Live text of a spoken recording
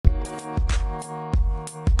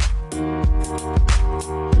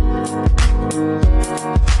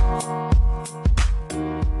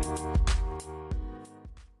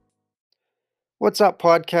What's up,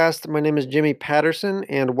 podcast? My name is Jimmy Patterson,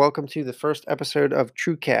 and welcome to the first episode of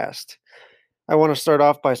TrueCast. I want to start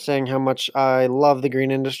off by saying how much I love the green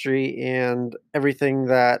industry and everything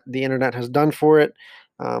that the internet has done for it.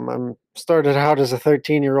 I'm started out as a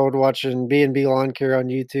 13-year-old watching B&B Lawn Care on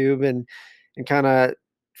YouTube and kind of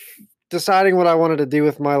deciding what I wanted to do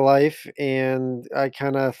with my life. And I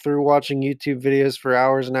kind of, through watching YouTube videos for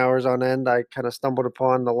hours and hours on end, I kind of stumbled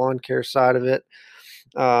upon the lawn care side of it,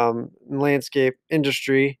 landscape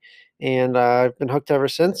industry, and I've been hooked ever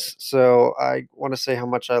since. So I want to say how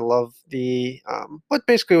much I love what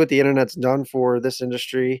the internet's done for this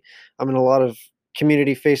industry. I'm in a lot of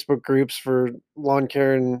community Facebook groups for lawn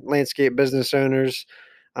care and landscape business owners.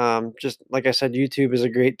 Just like I said, YouTube is a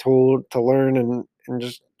great tool to learn and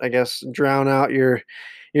just, I guess, drown out your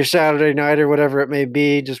Saturday night or whatever it may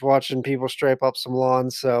be, just watching people stripe up some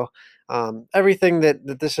lawns. So everything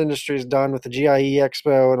that this industry has done with the GIE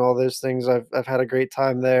Expo and all those things, I've had a great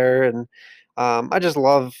time there, and I just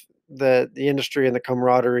love the industry and the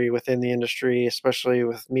camaraderie within the industry, especially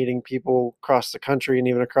with meeting people across the country and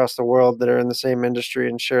even across the world that are in the same industry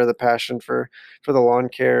and share the passion for the lawn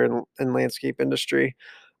care and landscape industry.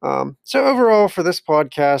 So overall, for this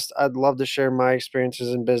podcast, I'd love to share my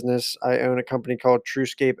experiences in business. I own a company called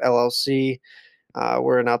TrueScape LLC.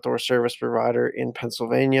 We're an outdoor service provider in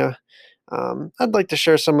Pennsylvania. I'd like to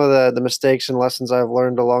share some of the mistakes and lessons I've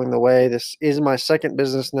learned along the way. This is my second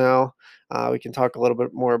business now. We can talk a little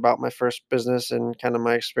bit more about my first business and kind of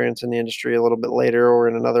my experience in the industry a little bit later or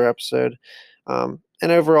in another episode.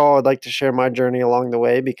 And overall, I'd like to share my journey along the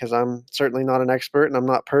way because I'm certainly not an expert and I'm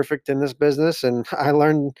not perfect in this business. And I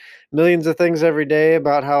learn millions of things every day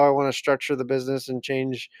about how I want to structure the business and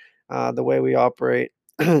change the way we operate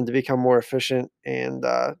to become more efficient and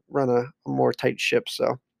run a more tight ship.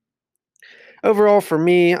 So, overall, for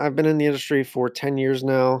me, I've been in the industry for 10 years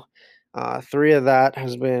now. Three of that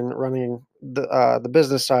has been running the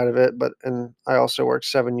business side of it, and I also worked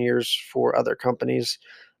 7 years for other companies.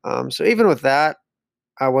 So even with that,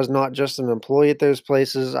 I was not just an employee at those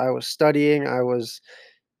places. I was studying. I was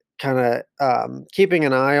kinda, keeping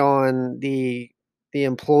an eye on the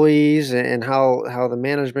employees and how the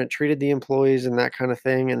management treated the employees and that kinda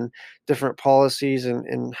thing, and different policies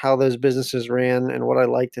and how those businesses ran and what I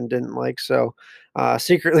liked and didn't like. So,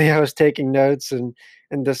 secretly, I was taking notes and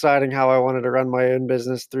deciding how I wanted to run my own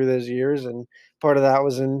business through those years, and part of that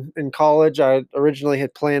was in college. I originally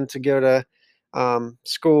had planned to go to,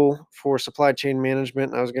 school for supply chain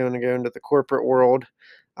management. I was going to go into the corporate world,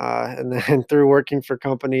 and then through working for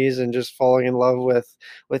companies and just falling in love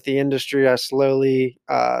with the industry, I slowly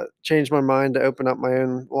changed my mind to open up my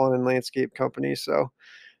own lawn and landscape company. So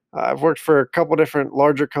I've worked for a couple different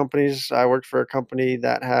larger companies. I worked for a company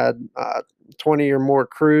that had 20 or more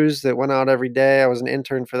crews that went out every day. I was an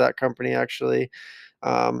intern for that company, actually.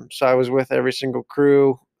 So I was with every single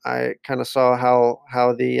crew. I kind of saw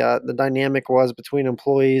how the dynamic was between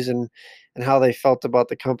employees and how they felt about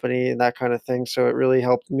the company and that kind of thing. So it really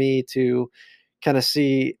helped me to kind of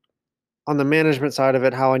see on the management side of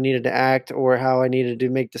it how I needed to act or how I needed to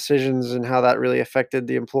make decisions and how that really affected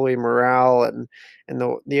the employee morale and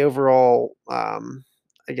the overall, I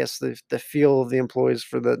guess, the feel of the employees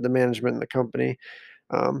for the management and the company.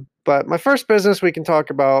 But my first business we can talk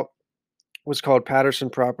about was called Patterson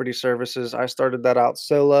Property Services. I started that out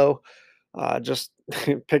solo. Just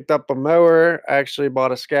picked up a mower. I actually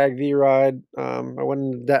bought a Skag V Ride. I went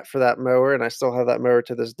into debt for that mower, and I still have that mower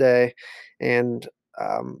to this day. And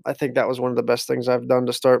I think that was one of the best things I've done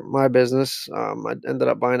to start my business. I ended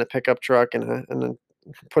up buying a pickup truck and then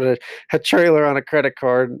put a trailer on a credit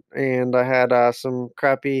card, and I had some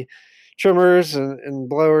crappy trimmers and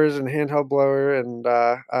blowers and handheld blower, and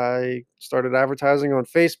I started advertising on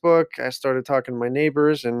Facebook. I started talking to my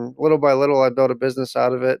neighbors, and little by little, I built a business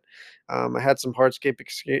out of it. I had some hardscape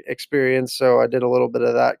experience, so I did a little bit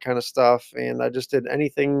of that kind of stuff, and I just did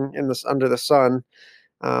anything in this under the sun.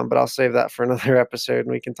 But I'll save that for another episode,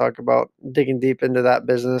 and we can talk about digging deep into that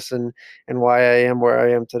business and why I am where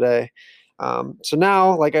I am today. So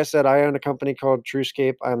now, like I said, I own a company called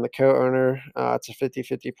TrueScape. I'm the co-owner. It's a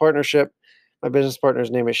 50-50 partnership. My business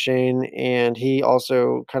partner's name is Shane, and he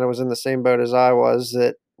also kind of was in the same boat as I was,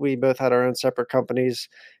 that we both had our own separate companies,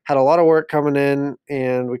 had a lot of work coming in,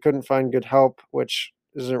 and we couldn't find good help, which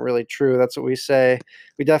isn't really true. That's what we say.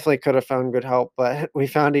 We definitely could have found good help, but we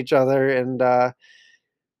found each other, and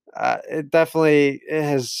it definitely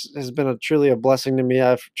has been a truly a blessing to me.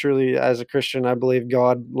 I've truly, as a Christian, I believe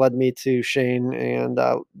God led me to Shane and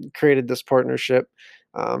created this partnership.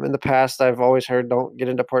 In the past, I've always heard, "Don't get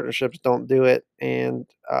into partnerships, don't do it," and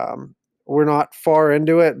we're not far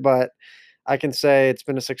into it, but I can say it's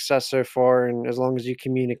been a success so far, and as long as you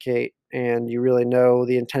communicate and you really know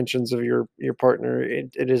the intentions of your partner,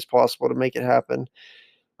 it is possible to make it happen.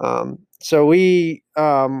 So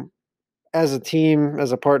as a team,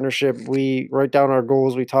 as a partnership, we write down our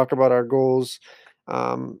goals, we talk about our goals.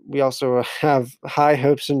 We also have high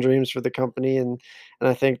hopes and dreams for the company, and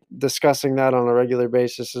I think discussing that on a regular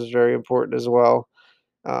basis is very important as well.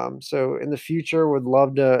 So in the future, would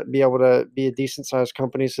love to be able to be a decent sized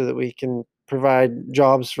company so that we can provide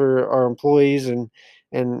jobs for our employees and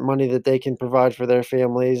money that they can provide for their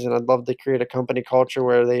families. And I'd love to create a company culture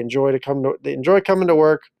where they enjoy coming to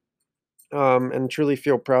work, and truly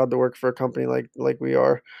feel proud to work for a company like we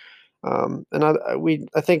are.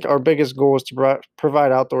 I think our biggest goal is to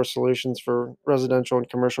provide outdoor solutions for residential and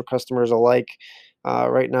commercial customers alike.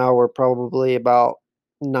 Right now, we're probably about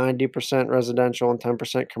 90% residential and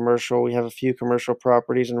 10% commercial. We have a few commercial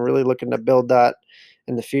properties and really looking to build that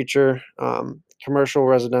in the future. Commercial,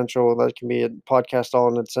 residential, that can be a podcast all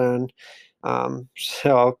on its own.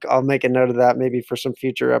 So I'll make a note of that maybe for some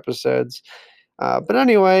future episodes. But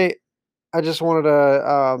anyway, I just wanted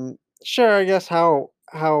to share, I guess, how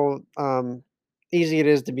easy it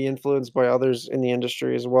is to be influenced by others in the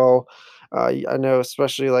industry as well. I know,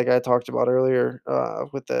 especially like I talked about earlier,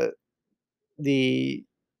 with the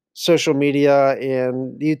social media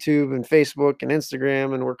and YouTube and Facebook and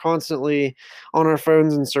Instagram, and we're constantly on our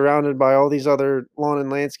phones and surrounded by all these other lawn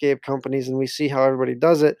and landscape companies, and we see how everybody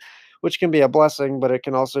does it, which can be a blessing, but it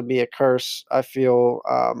can also be a curse, I feel,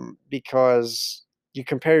 because you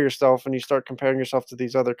compare yourself and you start comparing yourself to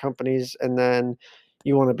these other companies, and then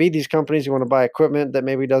you want to be these companies, you want to buy equipment that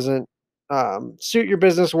maybe doesn't suit your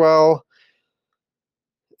business well,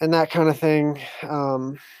 and that kind of thing.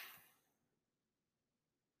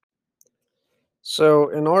 So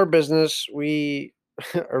in our business, we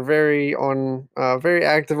are very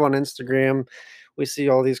active on Instagram. We see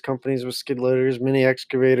all these companies with skid loaders, mini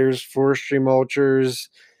excavators, forestry mulchers,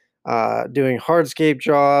 doing hardscape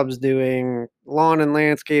jobs, doing lawn and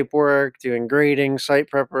landscape work, doing grading, site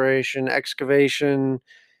preparation, excavation,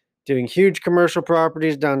 doing huge commercial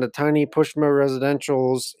properties down to tiny push mower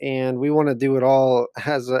residentials, and we want to do it all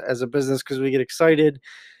as a business because we get excited,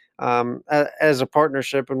 as a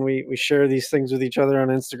partnership, and we share these things with each other on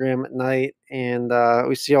Instagram at night, and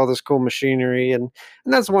we see all this cool machinery, and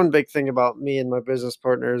that's one big thing about me and my business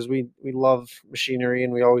partners. We love machinery,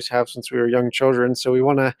 and we always have since we were young children. So we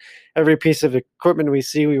want to every piece of equipment we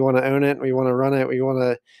see, we want to own it, we want to run it, we want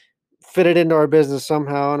to fit it into our business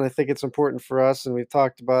somehow. And I think it's important for us, and we've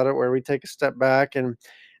talked about it, where we take a step back, and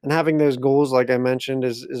having those goals, like I mentioned,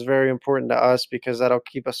 is very important to us because that'll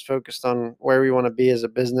keep us focused on where we want to be as a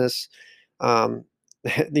business. Um,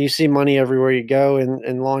 you see money everywhere you go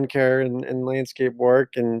in lawn care and landscape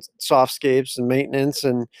work and softscapes and maintenance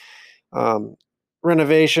and um,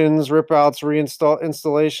 renovations, rip outs,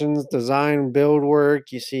 installations, design, build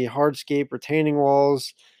work. You see hardscape, retaining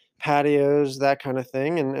walls, patios, that kind of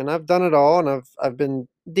thing. And I've done it all, and I've been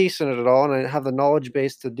decent at it all, and I have the knowledge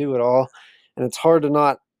base to do it all. And it's hard to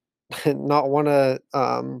not not want to.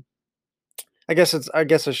 I guess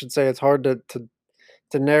I should say it's hard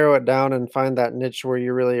to narrow it down and find that niche where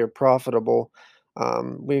you really are profitable.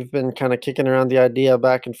 We've been kind of kicking around the idea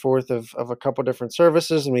back and forth of a couple different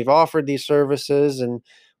services, and we've offered these services, and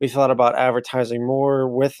we thought about advertising more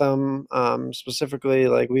with them. Specifically,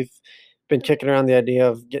 like we've been kicking around the idea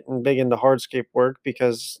of getting big into hardscape work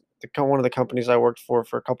because one of the companies I worked for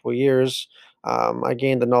a couple of years, I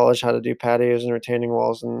gained the knowledge how to do patios and retaining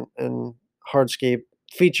walls and hardscape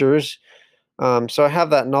features, so I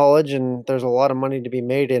have that knowledge, and there's a lot of money to be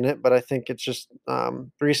made in it. But I think it's just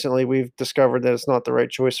recently we've discovered that it's not the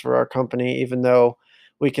right choice for our company, even though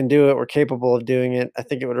we can do it, we're capable of doing it. I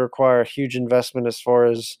think it would require a huge investment as far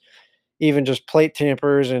as even just plate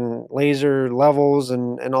tampers and laser levels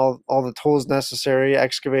and all the tools necessary,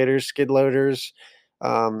 excavators, skid loaders,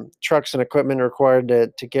 trucks and equipment required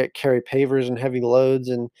to get carry pavers and heavy loads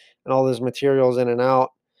and all those materials in and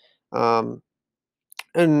out. Um,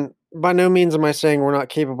 and by no means am I saying we're not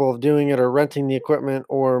capable of doing it or renting the equipment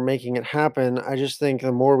or making it happen. I just think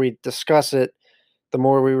the more we discuss it, the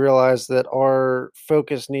more we realize that our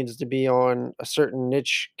focus needs to be on a certain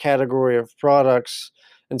niche category of products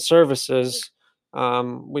and services.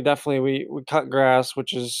 We definitely we cut grass,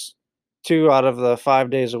 which is 2 out of the 5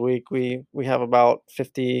 days a week. We have about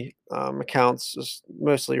 50 accounts,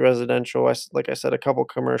 mostly residential. Like I said, a couple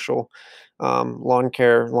commercial lawn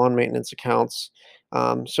care, lawn maintenance accounts.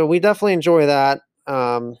 So we definitely enjoy that.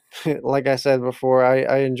 Like I said before,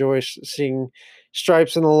 I enjoy seeing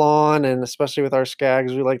stripes in the lawn, and especially with our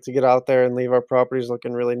Skags, we like to get out there and leave our properties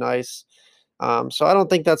looking really nice. So I don't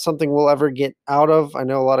think that's something we'll ever get out of. I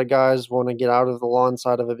know a lot of guys want to get out of the lawn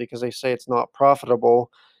side of it because they say it's not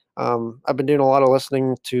profitable. I've been doing a lot of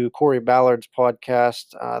listening to Corey Ballard's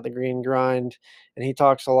podcast, The Green Grind, and he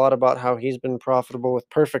talks a lot about how he's been profitable with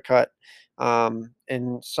Perfect Cut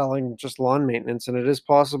and selling just lawn maintenance. And it is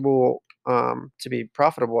possible to be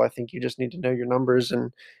profitable. I think you just need to know your numbers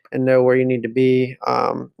and know where you need to be,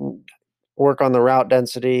 work on the route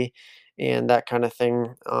density and that kind of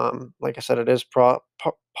thing. Like I said, it is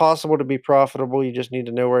possible to be profitable. You just need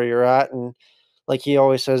to know where you're at. And like he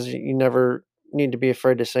always says, you never need to be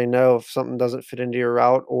afraid to say no if something doesn't fit into your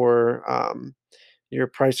route or your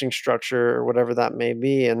pricing structure or whatever that may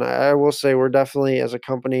be. And I will say we're definitely, as a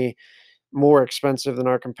company, more expensive than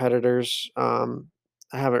our competitors.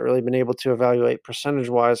 I haven't really been able to evaluate percentage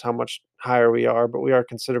wise how much higher we are, but we are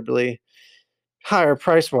considerably higher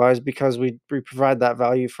price wise because we provide that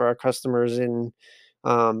value for our customers in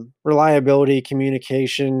reliability,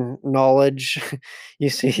 communication, knowledge. You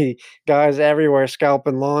see guys everywhere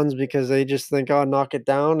scalping lawns because they just think, "Oh, knock it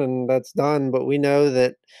down and that's done." But we know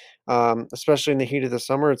that, especially in the heat of the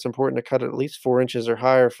summer, it's important to cut at least 4 inches or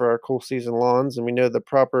higher for our cool season lawns, and we know the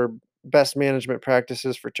proper best management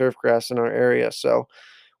practices for turf grass in our area. So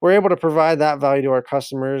we're able to provide that value to our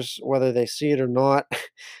customers, whether they see it or not.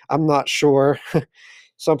 I'm not sure.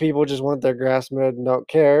 Some people just want their grass mowed and don't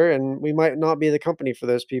care, and we might not be the company for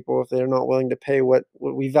those people if they're not willing to pay what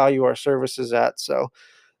we value our services at. So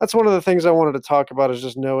that's one of the things I wanted to talk about is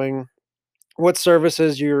just knowing what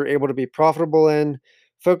services you're able to be profitable in.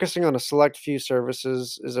 Focusing on a select few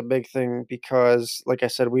services is a big thing because, like I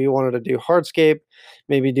said, we wanted to do hardscape,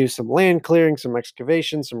 maybe do some land clearing, some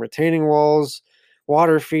excavation, some retaining walls,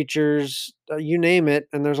 water features, you name it.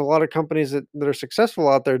 And there's a lot of companies that are successful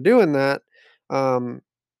out there doing that. Um,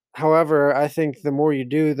 However, I think the more you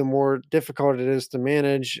do, the more difficult it is to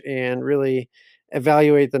manage and really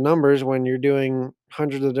evaluate the numbers when you're doing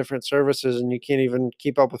hundreds of different services and you can't even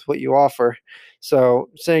keep up with what you offer. So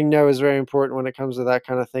saying no is very important when it comes to that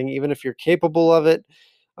kind of thing. Even if you're capable of it,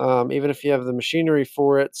 even if you have the machinery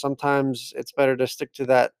for it, sometimes it's better to stick to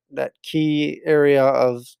that key area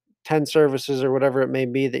of 10 services or whatever it may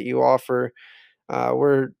be that you offer.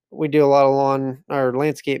 We do a lot of lawn or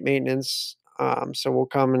landscape maintenance, so we'll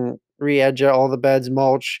come and re-edge all the beds,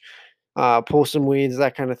 mulch, pull some weeds,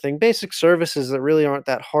 that kind of thing. Basic services that really aren't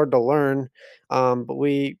that hard to learn, but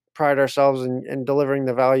we pride ourselves in delivering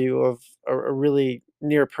the value of a really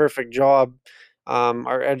near perfect job.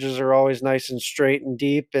 Our edges are always nice and straight and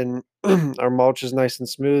deep, and our mulch is nice and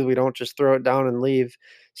smooth. We don't just throw it down and leave.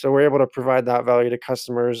 So we're able to provide that value to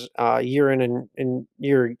customers year in and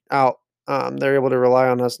year out. They're able to rely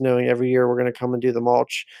on us knowing every year we're going to come and do the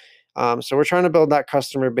mulch. So we're trying to build that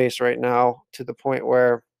customer base right now to the point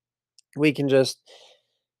where we can just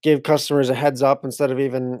give customers a heads up instead of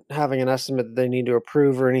even having an estimate that they need to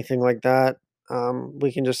approve or anything like that.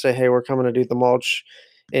 We can just say, "Hey, we're coming to do the mulch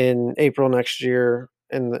in April next year,"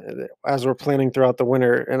 and as we're planning throughout the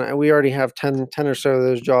winter, and we already have 10 or so of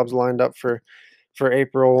those jobs lined up for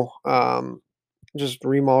April. Just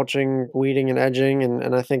remulching, weeding, and edging,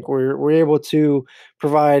 and I think we're able to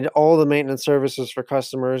provide all the maintenance services for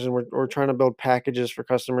customers, and we're trying to build packages for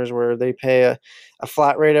customers where they pay a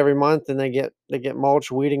flat rate every month, and they get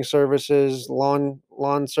mulch, weeding services,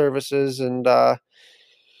 lawn services, and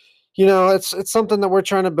it's something that we're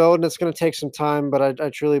trying to build, and it's going to take some time, but I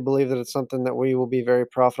truly believe that it's something that we will be very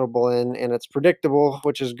profitable in, and it's predictable,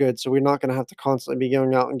 which is good. So we're not going to have to constantly be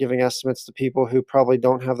going out and giving estimates to people who probably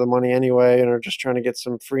don't have the money anyway and are just trying to get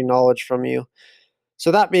some free knowledge from you. So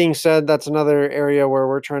that being said, that's another area where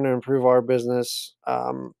we're trying to improve our business,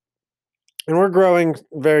 and we're growing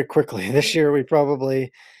very quickly. This year, we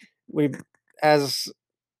as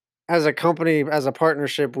as a company, as a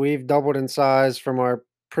partnership, we've doubled in size from our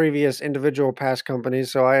previous individual past companies.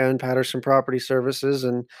 So I own Patterson Property Services,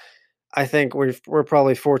 and I think we're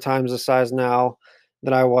probably 4 times the size now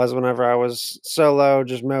that I was whenever I was solo,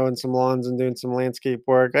 just mowing some lawns and doing some landscape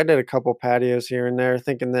work. I did a couple patios here and there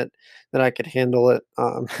thinking that I could handle it,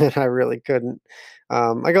 and I really couldn't.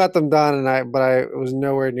 I got them done, but I was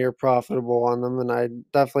nowhere near profitable on them, and I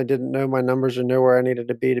definitely didn't know my numbers or know where I needed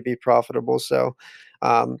to be profitable. So,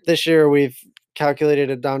 this year we've calculated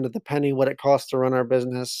it down to the penny what it costs to run our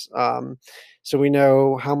business. So we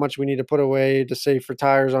know how much we need to put away to save for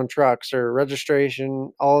tires on trucks or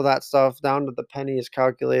registration, all of that stuff down to the penny is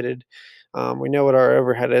calculated. We know what our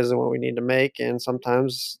overhead is and what we need to make, and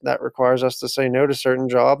sometimes that requires us to say no to certain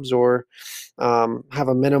jobs or have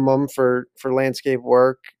a minimum for landscape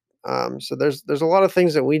work. So there's a lot of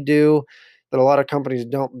things that we do that a lot of companies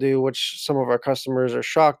don't do, which some of our customers are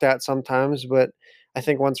shocked at sometimes. But I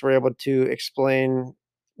think once we're able to explain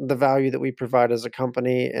the value that we provide as a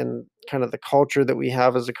company and kind of the culture that we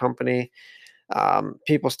have as a company,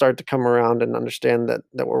 people start to come around and understand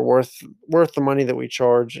that we're worth the money that we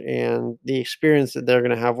charge, and the experience that they're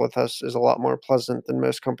going to have with us is a lot more pleasant than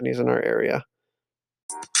most companies in our area.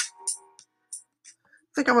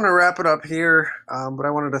 I think I'm going to wrap it up here, but I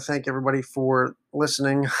wanted to thank everybody for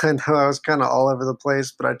listening. I know I was kind of all over the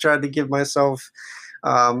place, but I tried to give myself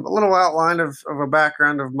a little outline of a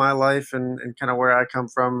background of my life and kind of where I come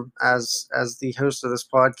from as the host of this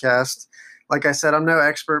podcast. Like I said, I'm no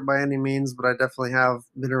expert by any means, but I definitely have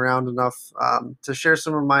been around enough to share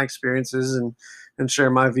some of my experiences and share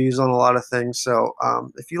my views on a lot of things. So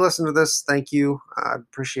if you listen to this, thank you. I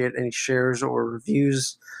appreciate any shares or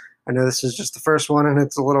reviews. I know this is just the first one and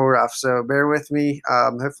it's a little rough, so bear with me.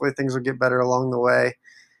 Hopefully things will get better along the way.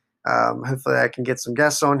 Hopefully, I can get some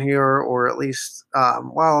guests on here, or at least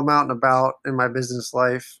while I'm out and about in my business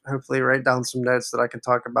life, hopefully, write down some notes that I can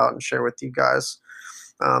talk about and share with you guys.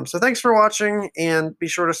 So, thanks for watching, and be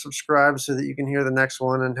sure to subscribe so that you can hear the next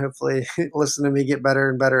one, and hopefully, listen to me get better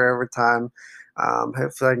and better over time.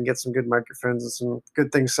 Hopefully, I can get some good microphones and some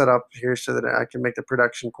good things set up here so that I can make the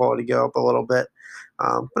production quality go up a little bit.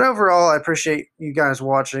 But overall, I appreciate you guys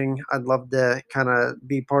watching. I'd love to kind of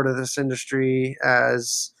be part of this industry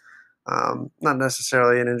as not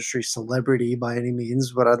necessarily an industry celebrity by any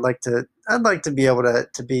means, but I'd like to be able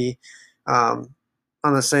to be um,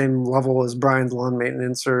 on the same level as Brian's Lawn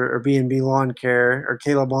Maintenance or B&B Lawn Care or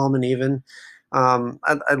Caleb Alman even.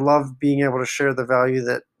 I love being able to share the value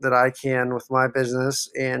that I can with my business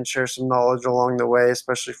and share some knowledge along the way,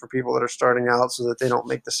 especially for people that are starting out, so that they don't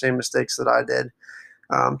make the same mistakes that I did.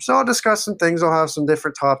 So I'll discuss some things. I'll have some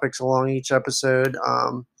different topics along each episode.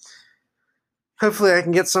 Hopefully I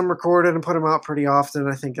can get some recorded and put them out pretty often.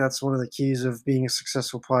 I think that's one of the keys of being a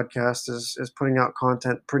successful podcast is putting out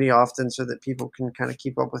content pretty often so that people can kind of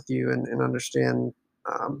keep up with you and understand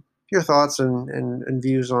your thoughts and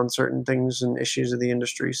views on certain things and issues of the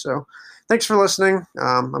industry. So thanks for listening.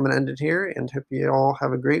 I'm going to end it here and hope you all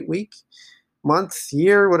have a great week, month,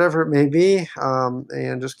 year, whatever it may be,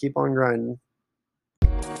 and just keep on grinding.